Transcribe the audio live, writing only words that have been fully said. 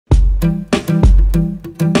I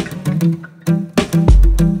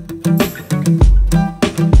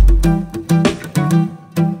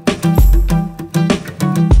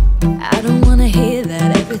don't wanna hear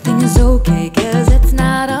that everything is okay, 'cause it's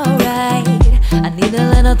not alright. I need a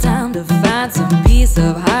little time to find some peace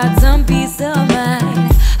of heart, some peace of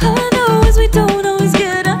mind. All I know is we don't always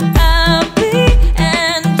get a happy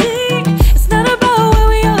ending. It's not about where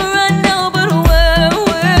we are right now, but where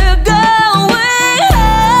we're going.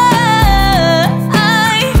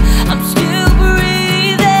 I'm still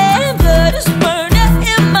breathing, blood is burning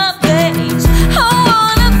in my veins. I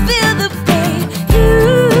wanna feel the pain.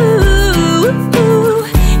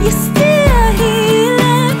 You're still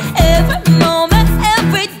healing. Every moment,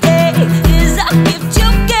 every day is a gift you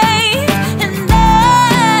gave, and I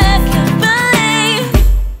can't believe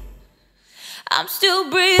I'm still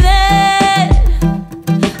breathing,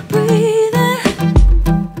 breathing,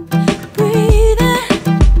 breathing,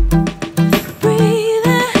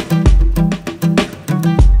 breathing.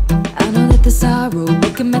 I know that the sorrow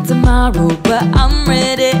will come back tomorrow, but I'm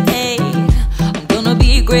ready. I'm gonna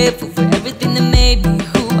be grateful for everything that made me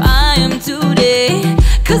who I am today.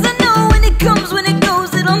 'Cause I know when it comes, when it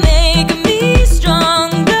goes, it'll make me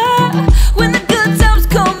stronger. When the good times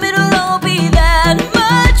come, it'll all be that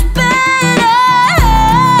much better.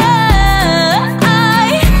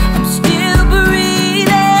 I'm still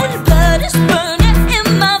breathing, blood is burning in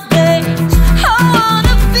my veins. I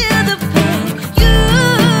wanna feel the pain.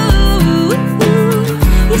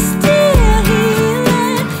 You're still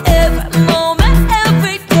healing. Every moment,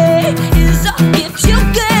 every day is a gift you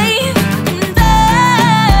gave, and I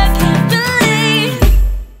can't believe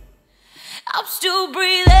I'm still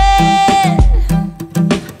breathing,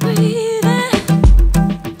 breathing,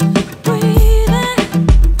 breathing,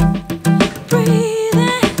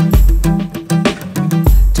 breathing.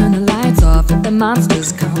 Turn the lights off, let the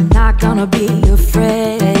monsters come. Not gonna be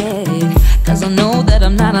afraid, 'cause I know that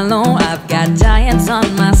I'm not alone. I've got giants on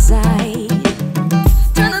my side.